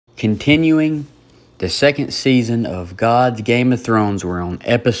Continuing the second season of God's Game of Thrones, we're on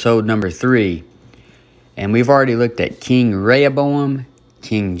episode number 3. And we've already looked at King Rehoboam,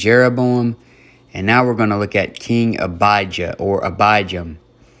 King Jeroboam, and now we're going to look at King Abijah or Abijah.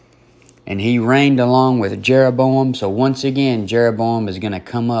 And he reigned along with Jeroboam. So once again, Jeroboam is going to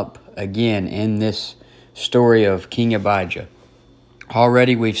come up again in this story of King Abijah.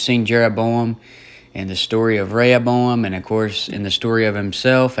 Already we've seen Jeroboam in the story of Rehoboam and, of course, in the story of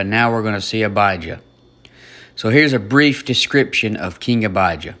himself. And now we're going to see Abijah. So here's a brief description of King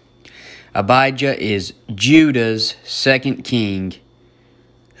Abijah. Abijah is Judah's second king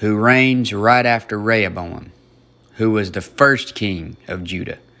who reigns right after Rehoboam, who was the first king of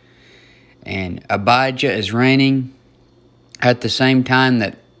Judah. And Abijah is reigning at the same time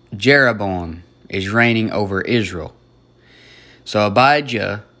that Jeroboam is reigning over Israel. So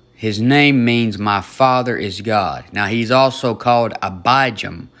Abijah, his name means my father is God. Now he's also called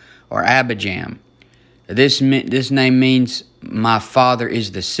Abijah or Abijah. This name means my father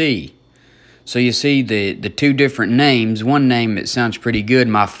is the sea. So you see the two different names. One name, it sounds pretty good.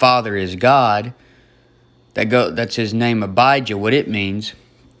 My father is God. That's his name, Abijah, what it means.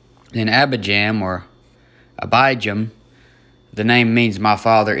 Then Abijah or Abijah, the name means my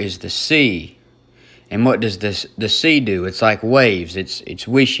father is the sea. And what does the sea do? It's like waves. It's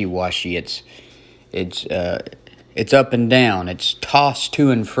wishy-washy. It's up and down. It's tossed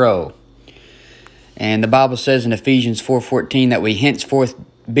to and fro. And the Bible says in Ephesians 4:14 that we henceforth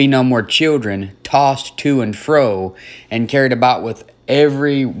be no more children, tossed to and fro, and carried about with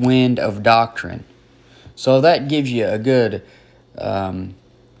every wind of doctrine. So that gives you a good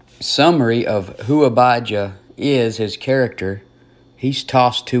summary of who Abijah is, his character. He's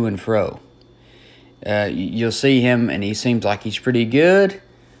tossed to and fro. You'll see him, and he seems like he's pretty good,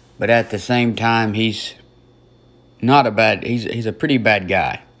 but at the same time, he's not a bad. He's a pretty bad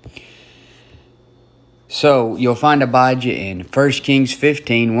guy. So you'll find Abijah in 1 Kings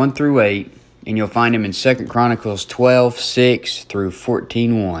 15, 1 through 8, and you'll find him in 2 Chronicles 12, 6 through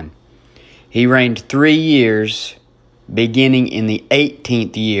 14, 1. He reigned 3 years, beginning in the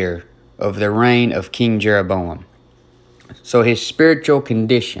 18th year of the reign of King Jeroboam. So his spiritual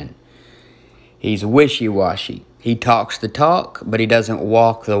condition, he's wishy-washy. He talks the talk, but he doesn't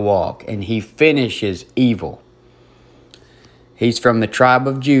walk the walk, and he finishes evil. He's from the tribe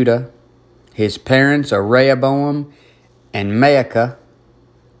of Judah. His parents are Rehoboam and Maacah,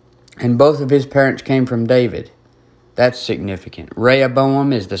 and both of his parents came from David. That's significant.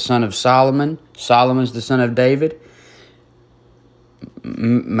 Rehoboam is the son of Solomon. Solomon is the son of David.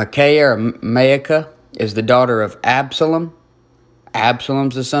 Maacah is the daughter of Absalom.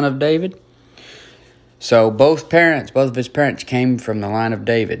 Absalom's the son of David. So both of his parents came from the line of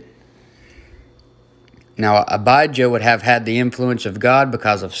David. Now, Abijah would have had the influence of God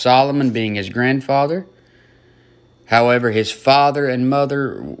because of Solomon being his grandfather. However, his father and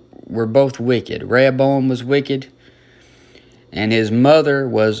mother were both wicked. Rehoboam was wicked, and his mother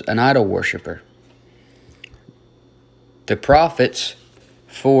was an idol worshiper. The prophets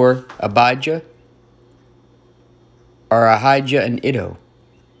for Abijah are Ahijah and Iddo.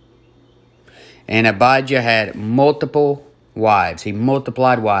 And Abijah had multiple wives. He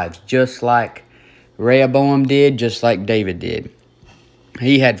multiplied wives, just like Rehoboam did, just like David did.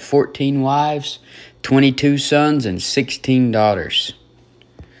 He had 14 wives, 22 sons, and 16 daughters.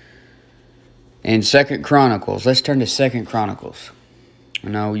 In 2 Chronicles, let's turn to 2 Chronicles. I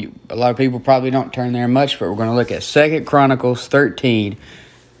know a lot of people probably don't turn there much, but we're going to look at 2 Chronicles 13,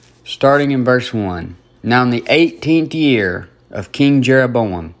 starting in verse 1. Now in the 18th year of King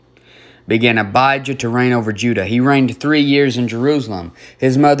Jeroboam, began Abijah to reign over Judah. He reigned 3 years in Jerusalem.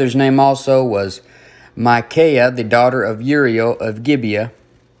 His mother's name also was Micaiah, the daughter of Uriel of Gibeah.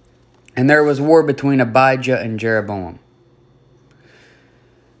 And there was war between Abijah and Jeroboam.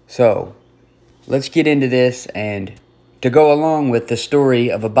 So, let's get into this, and to go along with the story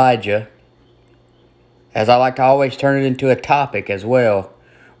of Abijah, as I like to always turn it into a topic as well,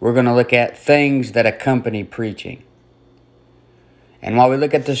 we're going to look at things that accompany preaching. And while we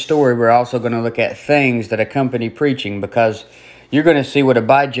look at the story, we're also going to look at things that accompany preaching, because you're going to see what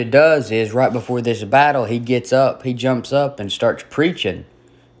Abijah does is right before this battle, he gets up, he jumps up and starts preaching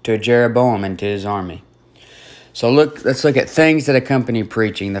to Jeroboam and to his army. So let's look at things that accompany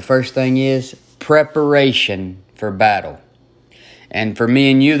preaching. The first thing is preparation for battle. And for me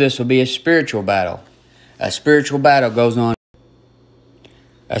and you, this will be a spiritual battle. A spiritual battle goes on.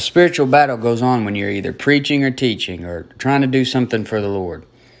 A spiritual battle goes on when you're either preaching or teaching or trying to do something for the Lord.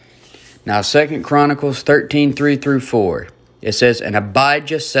 Now, 2 Chronicles 13, 3 through 4. It says, And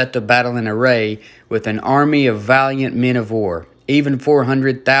Abijah set the battle in array with an army of valiant men of war, even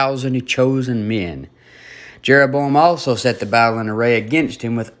 400,000 chosen men. Jeroboam also set the battle in array against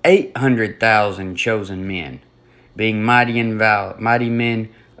him with 800,000 chosen men, being mighty men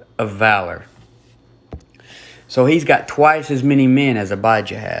of valor. So he's got twice as many men as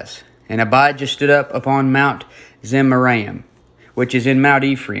Abijah has. And Abijah stood up upon Mount Zemaraim, which is in Mount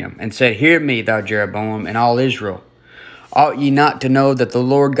Ephraim, and said, Hear me, thou Jeroboam, and all Israel. Ought ye not to know that the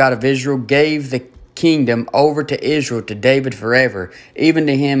Lord God of Israel gave the kingdom over to Israel, to David forever, even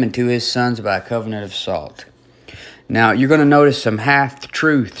to him and to his sons by a covenant of salt? Now, you're going to notice some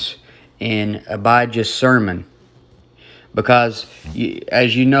half-truths in Abijah's sermon, because,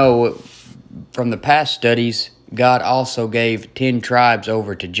 as you know from the past studies, God also gave 10 tribes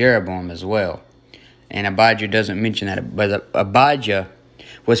over to Jeroboam as well. And Abijah doesn't mention that. But Abijah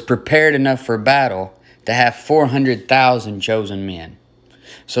was prepared enough for battle to have 400,000 chosen men.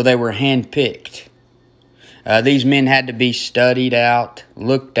 So they were handpicked. These men had to be studied out,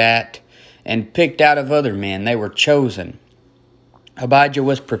 looked at, and picked out of other men. They were chosen. Abijah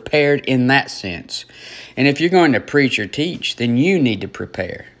was prepared in that sense. And if you're going to preach or teach, then you need to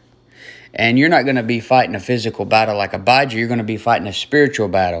prepare. And you're not going to be fighting a physical battle like Abijah. You're going to be fighting a spiritual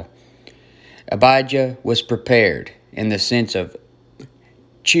battle. Abijah was prepared in the sense of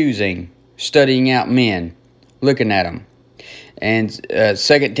choosing, studying out men, looking at them. And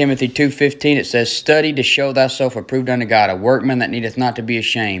 2 Timothy 2:15, it says, Study to show thyself approved unto God, a workman that needeth not to be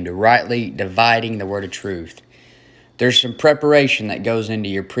ashamed, rightly dividing the word of truth. There's some preparation that goes into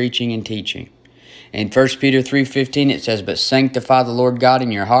your preaching and teaching. In 1 Peter 3:15, it says, But sanctify the Lord God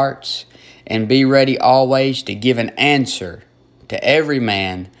in your hearts, and be ready always to give an answer to every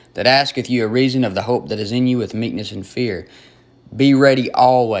man that asketh you a reason of the hope that is in you with meekness and fear. Be ready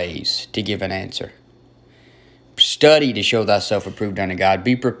always to give an answer. Study to show thyself approved unto God.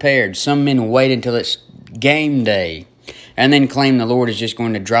 Be prepared. Some men wait until it's game day and then claim the Lord is just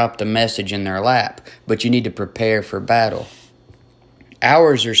going to drop the message in their lap. But you need to prepare for battle.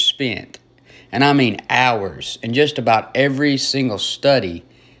 Hours are spent, and I mean hours, in just about every single study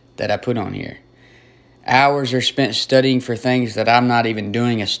that I put on here. Hours are spent studying for things that I'm not even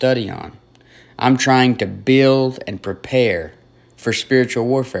doing a study on. I'm trying to build and prepare for spiritual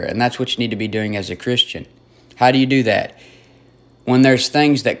warfare, and that's what you need to be doing as a Christian. How do you do that? When there's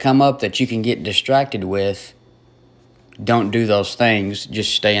things that come up that you can get distracted with, don't do those things.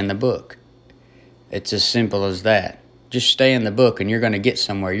 Just stay in the book. It's as simple as that. Just stay in the book and you're going to get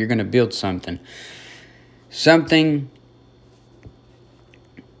somewhere. You're going to build something. Something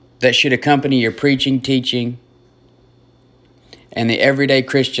that should accompany your preaching, teaching, and the everyday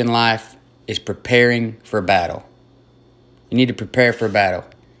Christian life is preparing for battle. You need to prepare for battle.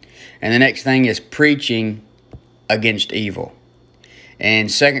 And the next thing is preaching against evil. In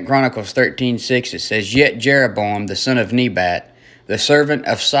 2 Chronicles 13:6, it says, Yet Jeroboam, the son of Nebat, the servant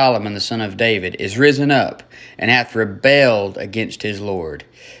of Solomon, the son of David, is risen up and hath rebelled against his Lord.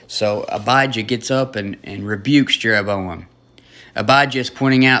 So Abijah gets up and rebukes Jeroboam. Abijah is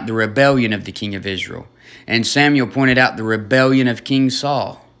pointing out the rebellion of the king of Israel. And Samuel pointed out the rebellion of King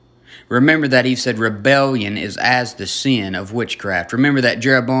Saul. Remember that he said rebellion is as the sin of witchcraft. Remember that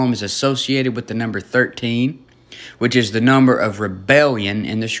Jeroboam is associated with the number 13, which is the number of rebellion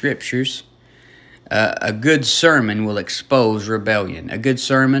in the scriptures. A good sermon will expose rebellion. A good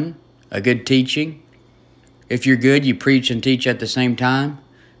sermon, a good teaching. If you're good, you preach and teach at the same time.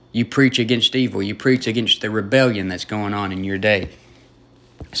 You preach against evil. You preach against the rebellion that's going on in your day.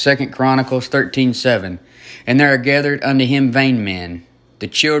 2 Chronicles 13:7. And there are gathered unto him vain men, the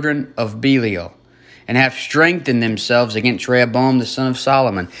children of Belial, and have strengthened themselves against Rehoboam the son of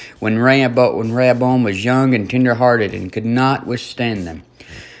Solomon, when Rehoboam was young and tender-hearted and could not withstand them.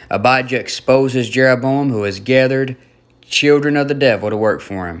 Abijah exposes Jeroboam, who has gathered children of the devil to work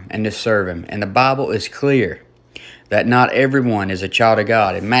for him and to serve him. And the Bible is clear that not everyone is a child of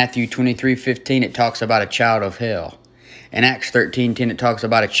God. In Matthew 23:15, it talks about a child of hell. In Acts 13:10, it talks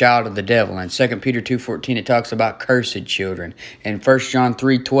about a child of the devil. In 2 Peter 2:14, it talks about cursed children. In 1 John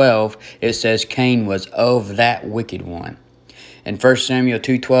 3:12, it says Cain was of that wicked one. In 1 Samuel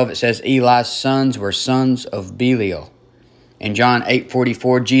 2:12, it says Eli's sons were sons of Belial. In John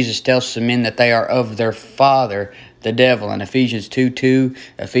 8:44, Jesus tells some men that they are of their father, the devil. In Ephesians 2:2,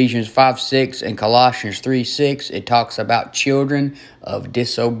 Ephesians 5:6, and Colossians 3:6, it talks about children of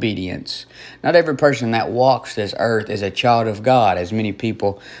disobedience. Not every person that walks this earth is a child of God, as many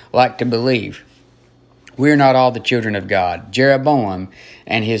people like to believe. We're not all the children of God. Jeroboam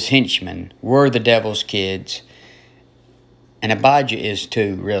and his henchmen were the devil's kids. And Abijah is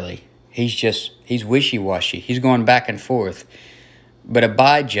too, really. He's wishy-washy. He's going back and forth. But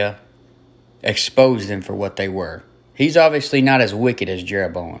Abijah exposed them for what they were. He's obviously not as wicked as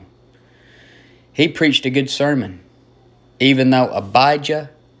Jeroboam. He preached a good sermon, even though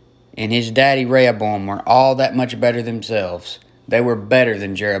Abijah and his daddy Rehoboam were all that much better themselves. They were better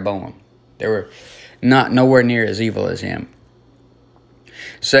than Jeroboam. They were nowhere near as evil as him.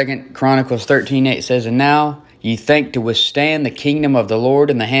 2 Chronicles 13:8 says, "And now ye think to withstand the kingdom of the Lord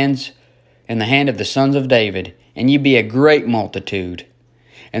in the hand of the sons of David, and ye be a great multitude.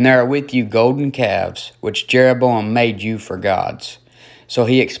 And there are with you golden calves, which Jeroboam made you for gods." So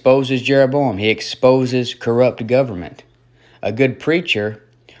he exposes Jeroboam. He exposes corrupt government. A good preacher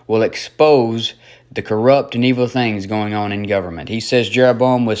will expose the corrupt and evil things going on in government. He says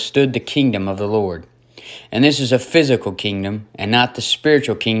Jeroboam withstood the kingdom of the Lord. And this is a physical kingdom and not the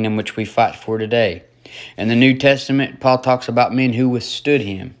spiritual kingdom which we fight for today. In the New Testament, Paul talks about men who withstood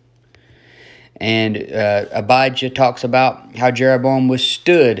him. And Abijah talks about how Jeroboam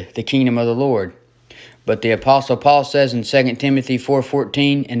withstood the kingdom of the Lord. But the Apostle Paul says in 2 Timothy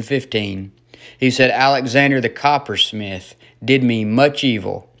 4:14 and 15, he said, "Alexander the coppersmith did me much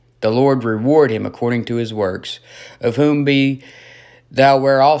evil. The Lord reward him according to his works, of whom be thou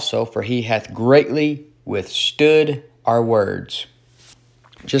aware also, for he hath greatly withstood our words."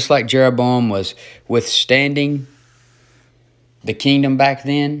 Just like Jeroboam was withstanding the kingdom back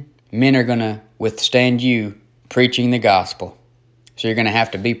then, men are going to withstand you preaching the gospel. So you're going to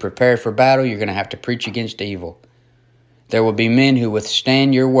have to be prepared for battle. You're going to have to preach against evil. There will be men who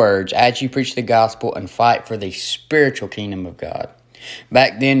withstand your words as you preach the gospel and fight for the spiritual kingdom of God.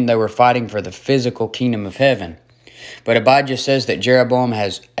 Back then, they were fighting for the physical kingdom of heaven. But Abijah says that Jeroboam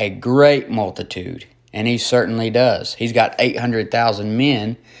has a great multitude, and he certainly does. He's got 800,000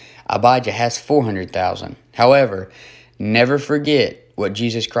 men. Abijah has 400,000. However, never forget what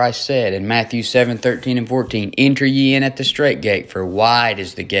Jesus Christ said in Matthew 7:13 and 14. "Enter ye in at the strait gate, for wide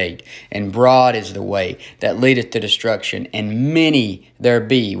is the gate, and broad is the way that leadeth to destruction, and many there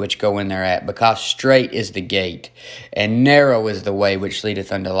be which go in thereat, because strait is the gate, and narrow is the way which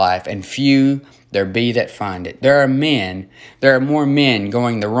leadeth unto life, and few there be that find it." There are more men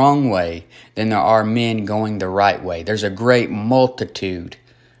going the wrong way than there are men going the right way. There's a great multitude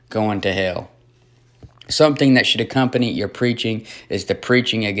going to hell. Something that should accompany your preaching is the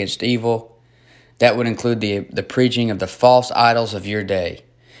preaching against evil. That would include the preaching of the false idols of your day.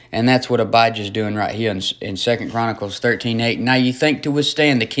 And that's what Abijah is doing right here in 2 Chronicles 13:8. "Now ye think to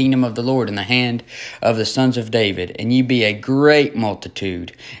withstand the kingdom of the Lord in the hand of the sons of David, and ye be a great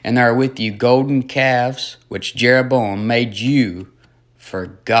multitude, and there are with you golden calves, which Jeroboam made you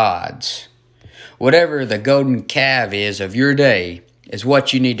for gods." Whatever the golden calf is of your day is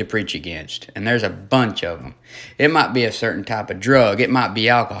what you need to preach against. And there's a bunch of them. It might be a certain type of drug. It might be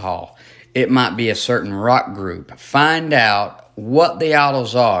alcohol. It might be a certain rock group. Find out what the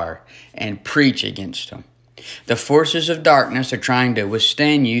idols are and preach against them. The forces of darkness are trying to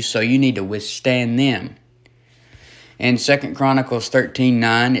withstand you, so you need to withstand them. In 2 Chronicles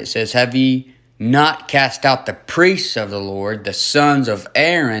 13:9, it says, "Have ye not cast out the priests of the Lord, the sons of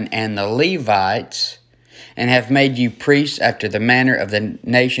Aaron and the Levites, and have made you priests after the manner of the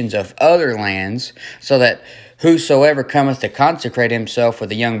nations of other lands, so that whosoever cometh to consecrate himself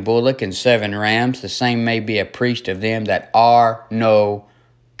with a young bullock and 7 rams, the same may be a priest of them that are no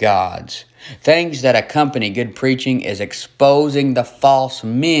gods." Things that accompany good preaching is exposing the false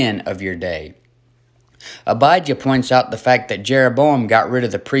men of your day. Abijah points out the fact that Jeroboam got rid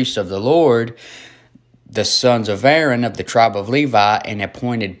of the priests of the Lord, the sons of Aaron of the tribe of Levi, and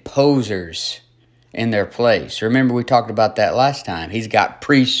appointed posers in their place. Remember, we talked about that last time. He's got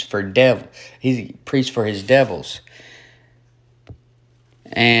priests for He's priests for his devils.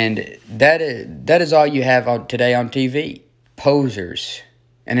 And that is all you have today on TV. Posers.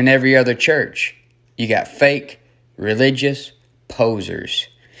 And in every other church, you got fake religious posers.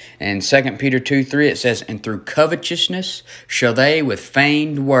 And 2 Peter 2:3, it says, "And through covetousness shall they with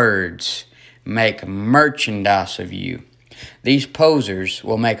feigned words make merchandise of you." These posers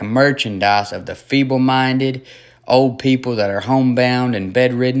will make merchandise of the feeble-minded, old people that are homebound and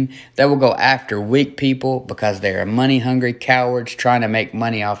bedridden. They will go after weak people because they are money-hungry cowards trying to make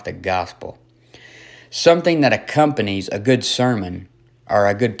money off the gospel. Something that accompanies a good sermon or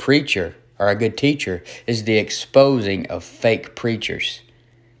a good preacher or a good teacher is the exposing of fake preachers.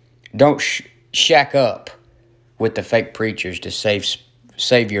 Don't shack up with the fake preachers to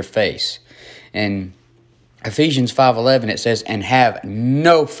save your face. And Ephesians 5:11, it says, "And have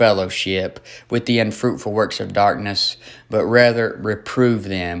no fellowship with the unfruitful works of darkness, but rather reprove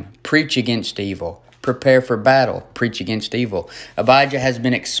them." Preach against evil. Prepare for battle. Preach against evil. Abijah has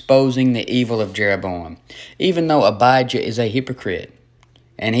been exposing the evil of Jeroboam. Even though Abijah is a hypocrite,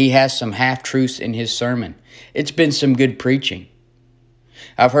 and he has some half-truths in his sermon. It's been some good preaching.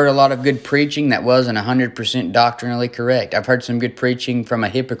 I've heard a lot of good preaching that wasn't 100% doctrinally correct. I've heard some good preaching from a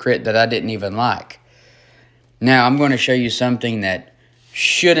hypocrite that I didn't even like. Now, I'm going to show you something that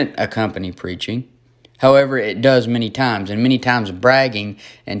shouldn't accompany preaching. However, it does many times, and many times bragging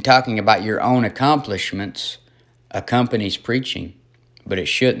and talking about your own accomplishments accompanies preaching, but it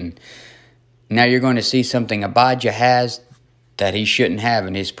shouldn't. Now you're going to see something Abijah has that he shouldn't have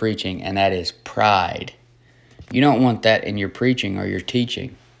in his preaching, and that is pride. You don't want that in your preaching or your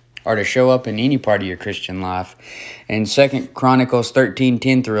teaching, or to show up in any part of your Christian life. In 2 Chronicles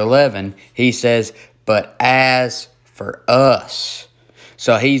 13:10 through 11, he says, "But as for us."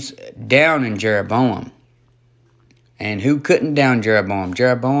 So he's down in Jeroboam. And who couldn't down Jeroboam?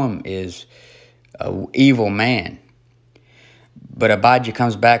 Jeroboam is an evil man. But Abijah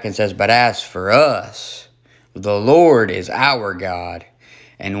comes back and says, "But as for us, the Lord is our God,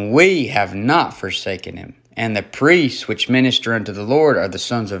 and we have not forsaken him. And the priests which minister unto the Lord are the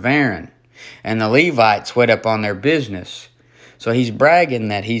sons of Aaron, and the Levites wait upon their business." So he's bragging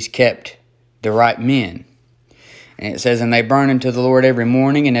that he's kept the right men. And it says, "And they burn unto the Lord every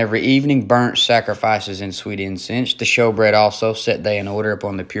morning and every evening burnt sacrifices and sweet incense. The showbread also set they in order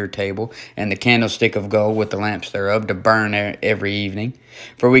upon the pure table, and the candlestick of gold with the lamps thereof to burn every evening.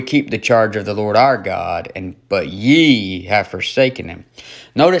 For we keep the charge of the Lord our God, but ye have forsaken him."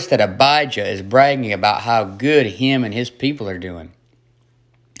 Notice that Abijah is bragging about how good him and his people are doing.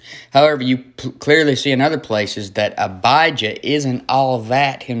 However, you clearly see in other places that Abijah isn't all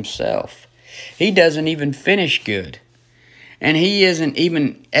that himself. He doesn't even finish good. And he isn't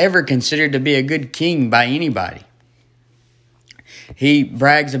even ever considered to be a good king by anybody. He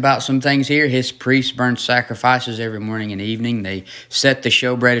brags about some things here. His priests burn sacrifices every morning and evening. They set the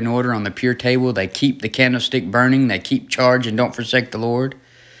showbread in order on the pure table. They keep the candlestick burning. They keep charge and don't forsake the Lord.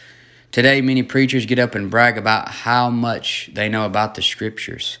 Today, many preachers get up and brag about how much they know about the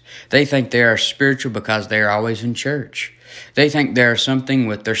Scriptures. They think they are spiritual because they are always in church. They think they are something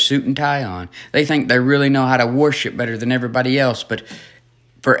with their suit and tie on. They think they really know how to worship better than everybody else. But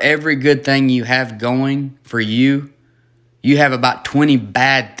for every good thing you have going for you, you have about 20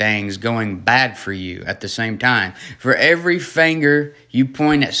 bad things going bad for you at the same time. For every finger you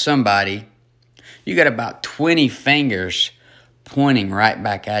point at somebody, you got about 20 fingers pointing right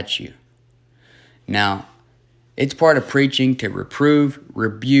back at you. Now, it's part of preaching to reprove,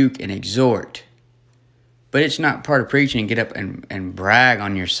 rebuke, and exhort. But it's not part of preaching to get up and brag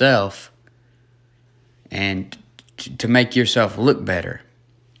on yourself and to make yourself look better.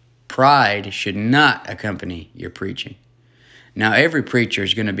 Pride should not accompany your preaching. Now, every preacher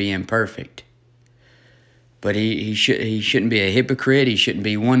is going to be imperfect. But he shouldn't be a hypocrite. He shouldn't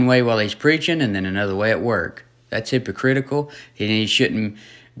be one way while he's preaching and then another way at work. That's hypocritical. He shouldn't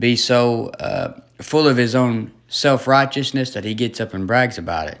be so full of his own self-righteousness that he gets up and brags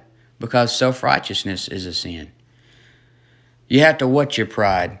about it. Because self-righteousness is a sin. You have to watch your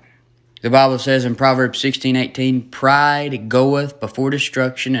pride. The Bible says in Proverbs 16:18, "Pride goeth before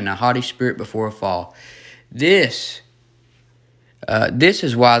destruction, and a haughty spirit before a fall." This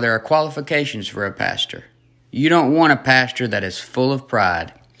is why there are qualifications for a pastor. You don't want a pastor that is full of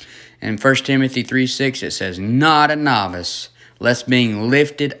pride. In 1 Timothy 3:6 it says, "Not a novice, lest being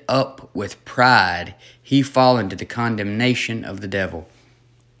lifted up with pride, he fall into the condemnation of the devil."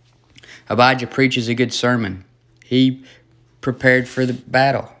 Abijah preaches a good sermon. He prepared for the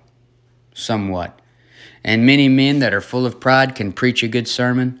battle somewhat. And many men that are full of pride can preach a good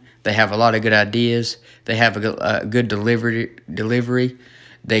sermon. They have a lot of good ideas. They have a good delivery.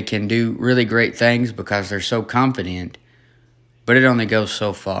 They can do really great things because they're so confident. But it only goes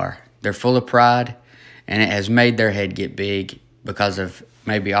so far. They're full of pride, and it has made their head get big because of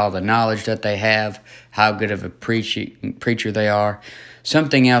maybe all the knowledge that they have, how good of a preacher they are.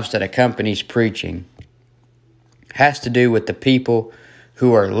 Something else that accompanies preaching has to do with the people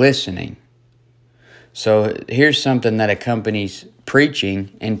who are listening. So here's something that accompanies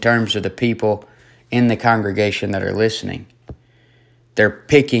preaching in terms of the people in the congregation that are listening. They're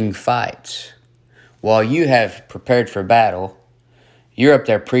picking fights. While you have prepared for battle, you're up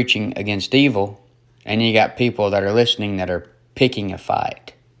there preaching against evil, and you got people that are listening that are picking a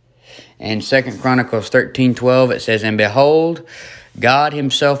fight. In 2 Chronicles 13:12 it says, "And behold, God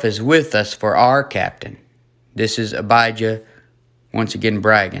himself is with us for our captain." This is Abijah once again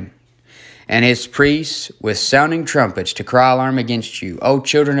bragging. "And his priests with sounding trumpets to cry alarm against you, O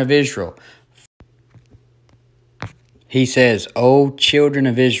children of Israel." He says, "O children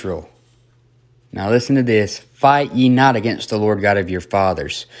of Israel." Now listen to this. "Fight ye not against the Lord God of your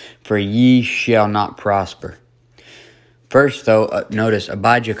fathers, for ye shall not prosper." First, though, notice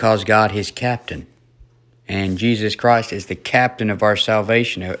Abijah calls God his captain. And Jesus Christ is the captain of our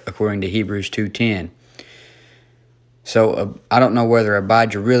salvation, according to Hebrews 2:10. So I don't know whether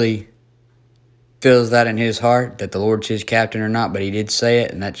Abijah really feels that in his heart, that the Lord's his captain or not, but he did say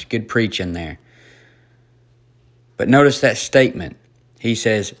it, and that's good preaching there. But notice that statement. He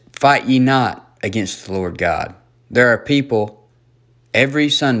says, "Fight ye not against the Lord God." There are people every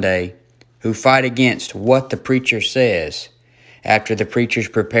Sunday who fight against what the preacher says after the preacher's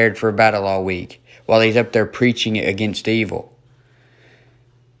prepared for battle all week, while he's up there preaching against evil.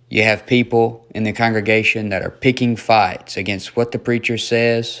 You have people in the congregation that are picking fights against what the preacher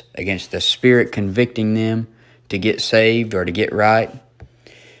says, against the Spirit convicting them to get saved or to get right.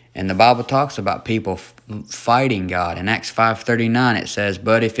 And the Bible talks about people fighting God. In Acts 5:39 it says,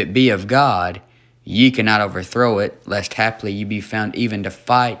 "But if it be of God, ye cannot overthrow it, lest haply ye be found even to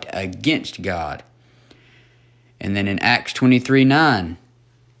fight against God." And then in Acts 23:9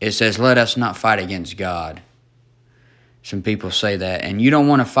 it says, "Let us not fight against God." Some people say that, and you don't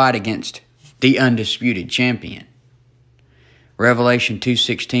want to fight against the undisputed champion. Revelation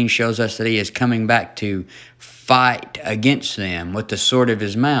 2:16 shows us that he is coming back to fight against them with the sword of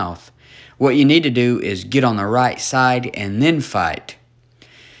his mouth. What you need to do is get on the right side and then fight.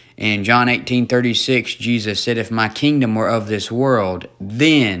 In John 18:36, Jesus said, "If my kingdom were of this world,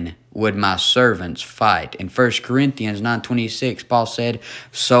 then would my servants fight." In 1 Corinthians 9:26, Paul said,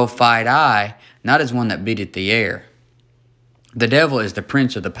 "So fight I, not as one that beateth the air." The devil is the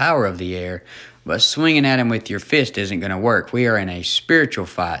prince of the power of the air, but swinging at him with your fist isn't going to work. We are in a spiritual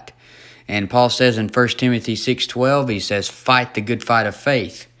fight. And Paul says in 1 Timothy 6:12, he says, "Fight the good fight of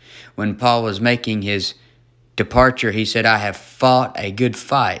faith." When Paul was making his departure, he said, "I have fought a good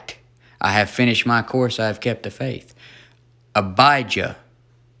fight. I have finished my course. I have kept the faith." Abijah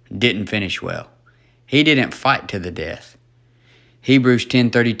didn't finish well. He didn't fight to the death. Hebrews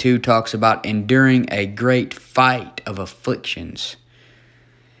 10:32 talks about enduring a great fight of afflictions.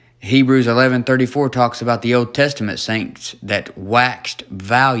 Hebrews 11:34 talks about the Old Testament saints that waxed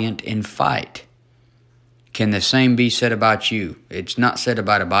valiant in fight. Can the same be said about you? It's not said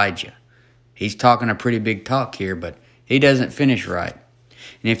about Abijah. He's talking a pretty big talk here, but he doesn't finish right.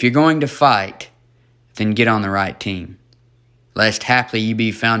 And if you're going to fight, then get on the right team, lest haply you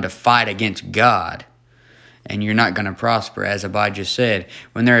be found to fight against God, and you're not going to prosper. As Abijah said,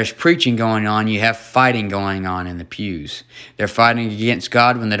 when there is preaching going on, you have fighting going on in the pews. They're fighting against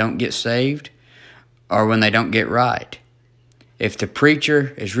God when they don't get saved or when they don't get right. If the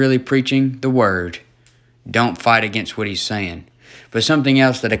preacher is really preaching the word, don't fight against what he's saying. But something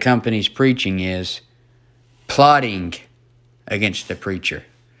else that accompanies preaching is plotting against the preacher.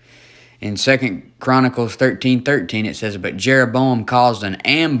 In 2 Chronicles 13:13 it says, "But Jeroboam caused an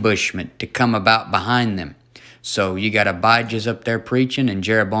ambushment to come about behind them." So you got Abijah's up there preaching, and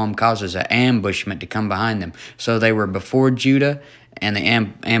Jeroboam causes an ambushment to come behind them. So they were before Judah, and the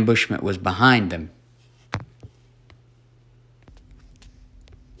ambushment was behind them.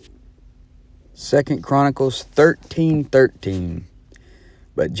 2 Chronicles 13:13.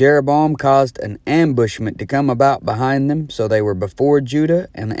 "But Jeroboam caused an ambushment to come about behind them, so they were before Judah,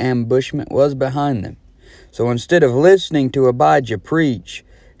 and the ambushment was behind them." So instead of listening to Abijah preach,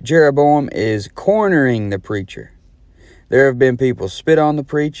 Jeroboam is cornering the preacher. There have been people spit on the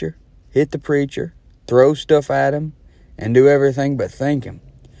preacher, hit the preacher, throw stuff at him, and do everything but thank him.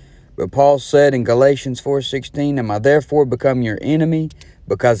 But Paul said in Galatians 4:16, "Am I therefore become your enemy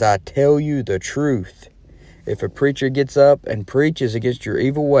because I tell you the truth?" If a preacher gets up and preaches against your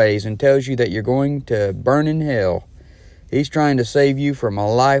evil ways and tells you that you're going to burn in hell, he's trying to save you from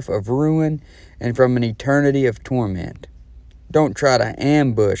a life of ruin and from an eternity of torment. Don't try to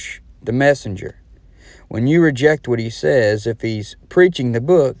ambush the messenger. When you reject what he says, if he's preaching the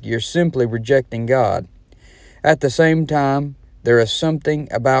book, you're simply rejecting God. At the same time, there is something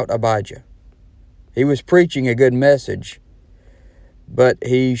about Abijah. He was preaching a good message, but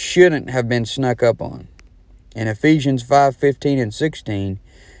he shouldn't have been snuck up on. In Ephesians 5:15 and 16,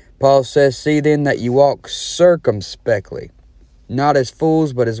 Paul says, "See then that you walk circumspectly, not as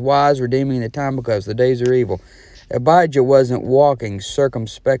fools, but as wise, redeeming the time, because the days are evil." Abijah wasn't walking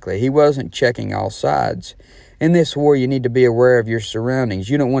circumspectly. He wasn't checking all sides. In this war, you need to be aware of your surroundings.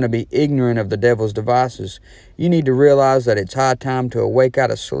 You don't want to be ignorant of the devil's devices. You need to realize that it's high time to awake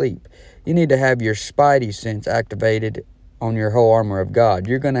out of sleep. You need to have your spidey sense activated on your whole armor of God.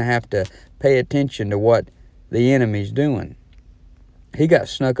 You're going to have to pay attention to what the enemy's doing. He got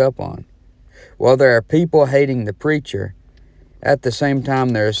snuck up on. While there are people hating the preacher, at the same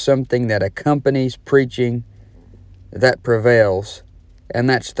time there is something that accompanies preaching that prevails, and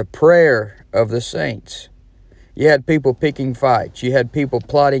that's the prayer of the saints. You had people picking fights. You had people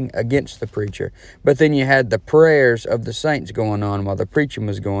plotting against the preacher. But then you had the prayers of the saints going on while the preaching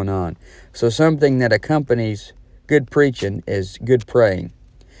was going on. So something that accompanies good preaching is good praying.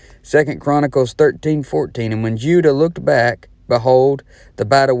 2 Chronicles 13:14, and when Judah looked back, behold, the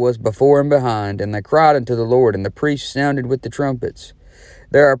battle was before and behind, and they cried unto the Lord, and the priests sounded with the trumpets.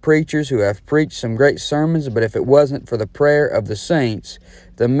 There are preachers who have preached some great sermons, but if it wasn't for the prayer of the saints,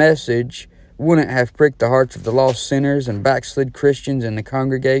 the message wouldn't have pricked the hearts of the lost sinners and backslid Christians in the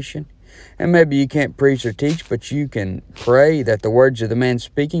congregation. And maybe you can't preach or teach, but you can pray that the words of the man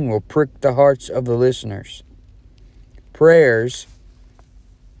speaking will prick the hearts of the listeners. Prayers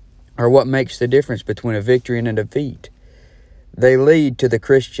are what makes the difference between a victory and a defeat. They lead to the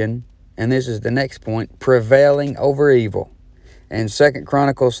Christian, and this is the next point, prevailing over evil. And 2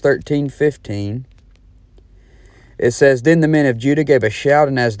 Chronicles 13:15, it says, Then the men of Judah gave a shout,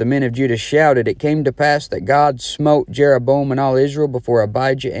 and as the men of Judah shouted, it came to pass that God smote Jeroboam and all Israel before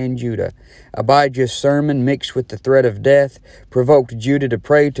Abijah and Judah. Abijah's sermon, mixed with the threat of death, provoked Judah to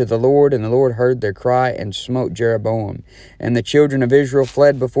pray to the Lord, and the Lord heard their cry and smote Jeroboam. And the children of Israel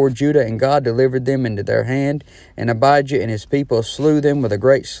fled before Judah, and God delivered them into their hand, and Abijah and his people slew them with a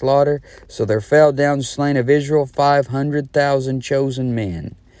great slaughter. So there fell down slain of Israel 500,000 chosen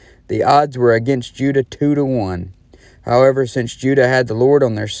men. The odds were against Judah 2-1. However, since Judah had the Lord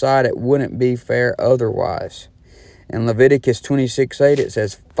on their side, it wouldn't be fair otherwise. In Leviticus 26:8, it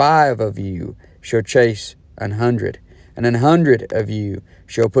says, 5 of you shall chase 100, and 100 of you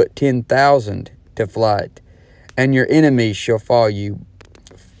shall put 10,000 to flight, and your enemies shall fall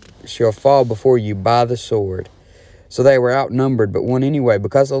before you by the sword. So they were outnumbered, but won anyway,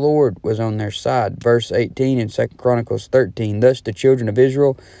 because the Lord was on their side. Verse 18 in 2 Chronicles 13, Thus the children of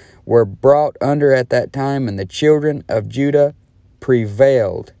Israel were brought under at that time, and the children of Judah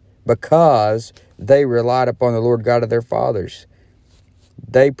prevailed, because they relied upon the Lord God of their fathers.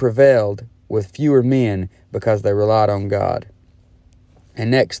 They prevailed with fewer men because they relied on God. And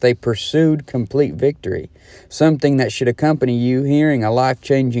next, they pursued complete victory. Something that should accompany you hearing a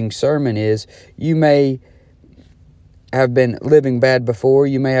life-changing sermon is, you may have been living bad before,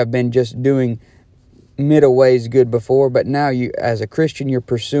 you may have been just doing middle ways good before, but now you, as a Christian, you're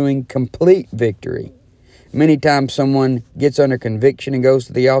pursuing complete victory. Many times someone gets under conviction and goes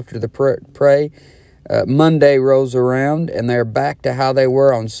to the altar to pray. Monday rolls around and they're back to how they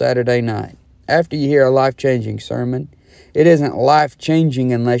were on Saturday night. After you hear a life-changing sermon, it isn't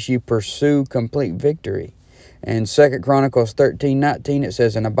life-changing unless you pursue complete victory. In 2 Chronicles 13:19, it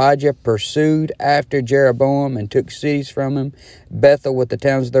says, And Abijah pursued after Jeroboam and took cities from him, Bethel with the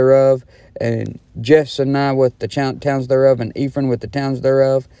towns thereof, and Jeshanah with the towns thereof, and Ephraim with the towns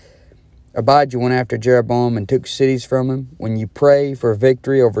thereof. Abijah went after Jeroboam and took cities from him. When you pray for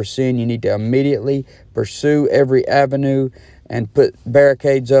victory over sin, you need to immediately pursue every avenue and put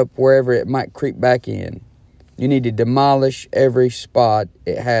barricades up wherever it might creep back in. You need to demolish every spot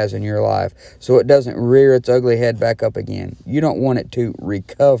it has in your life so it doesn't rear its ugly head back up again. You don't want it to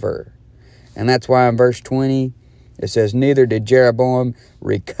recover. And that's why in verse 20 it says, Neither did Jeroboam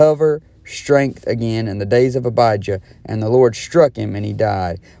recover strength again in the days of Abijah, and the Lord struck him and he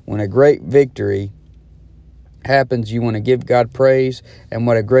died. When a great victory happens, you want to give God praise, and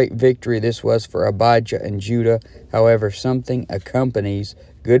what a great victory this was for Abijah and Judah. However, something accompanies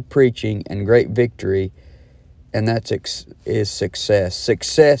good preaching and great victory, and that is success.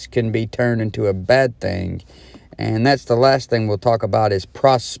 Success can be turned into a bad thing, and that's the last thing we'll talk about is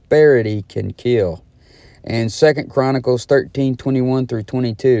prosperity can kill. In 2 Chronicles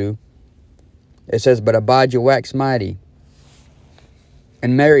 13:21-22, it says, But Abijah waxed mighty,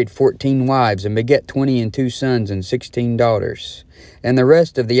 and married 14 wives, and begat 22 sons and 16 daughters. And the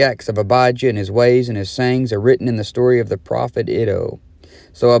rest of the acts of Abijah and his ways and his sayings are written in the story of the prophet Iddo.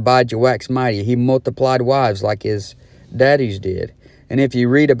 So Abijah waxed mighty. He multiplied wives like his daddies did. And if you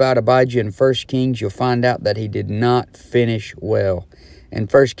read about Abijah in 1 Kings, you'll find out that he did not finish well. In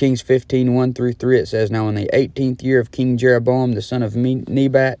 1 Kings 15:1-3, it says, Now in the 18th year of King Jeroboam, the son of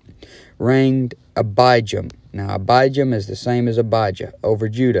Nebat, reigned Abijah. Now Abijah is the same as Abijah over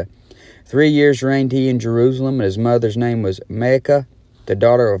Judah. 3 years reigned he in Jerusalem, and his mother's name was Maacah, the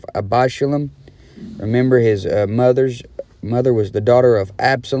daughter of Abishalom. Remember, his mother was the daughter of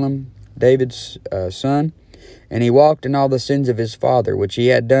Absalom, David's son. And he walked in all the sins of his father, which he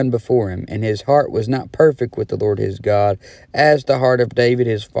had done before him. And his heart was not perfect with the Lord his God, as the heart of David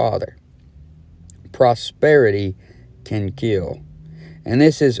his father. Prosperity can kill. And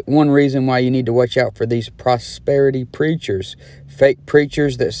this is one reason why you need to watch out for these prosperity preachers. Fake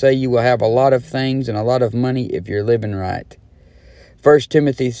preachers that say you will have a lot of things and a lot of money if you're living right. 1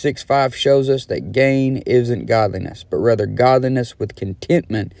 Timothy 6:5 shows us that gain isn't godliness, but rather godliness with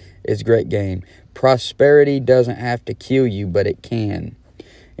contentment is great gain. Prosperity doesn't have to kill you, but it can.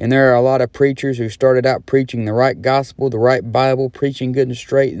 And there are a lot of preachers who started out preaching the right gospel, the right Bible, preaching good and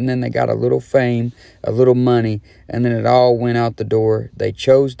straight, and then they got a little fame, a little money, and then it all went out the door. They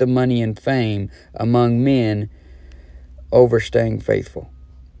chose the money and fame among men over staying faithful.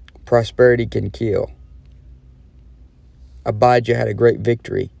 Prosperity can kill. Abijah had a great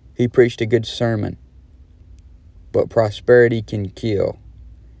victory. He preached a good sermon. But prosperity can kill.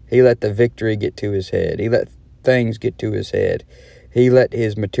 He let the victory get to his head. He let things get to his head. He let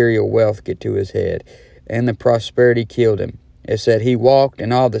his material wealth get to his head. And the prosperity killed him. It said he walked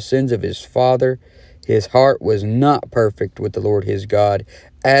in all the sins of his father. His heart was not perfect with the Lord his God,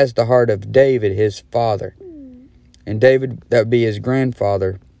 as the heart of David his father. And David, that would be his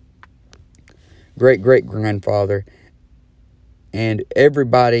grandfather, great-great-grandfather. And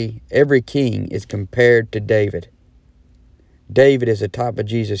every king is compared to David. David is a type of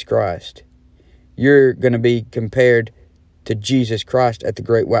Jesus Christ. You're going to be compared to Jesus Christ at the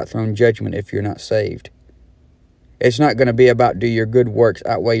great white throne judgment if you're not saved. It's not going to be about do your good works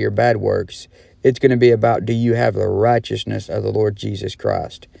outweigh your bad works. It's going to be about do you have the righteousness of the Lord Jesus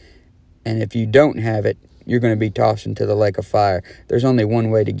Christ. And if you don't have it, you're going to be tossed into the lake of fire. There's only one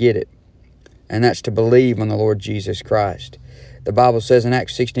way to get it, and that's to believe on the Lord Jesus Christ. The Bible says in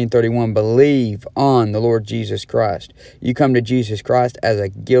Acts 16:31, believe on the Lord Jesus Christ. You come to Jesus Christ as a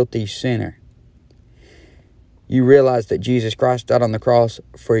guilty sinner. You realize that Jesus Christ died on the cross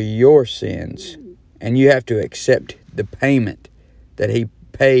for your sins, and you have to accept the payment that he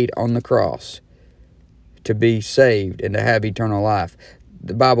paid on the cross to be saved and to have eternal life.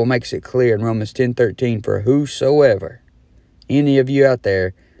 The Bible makes it clear in Romans 10:13, for whosoever, any of you out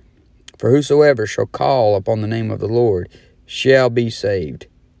there, for whosoever shall call upon the name of the Lord shall be saved.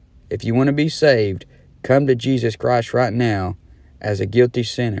 If you want to be saved, come to Jesus Christ right now as a guilty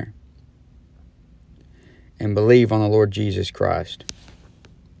sinner and believe on the Lord Jesus Christ.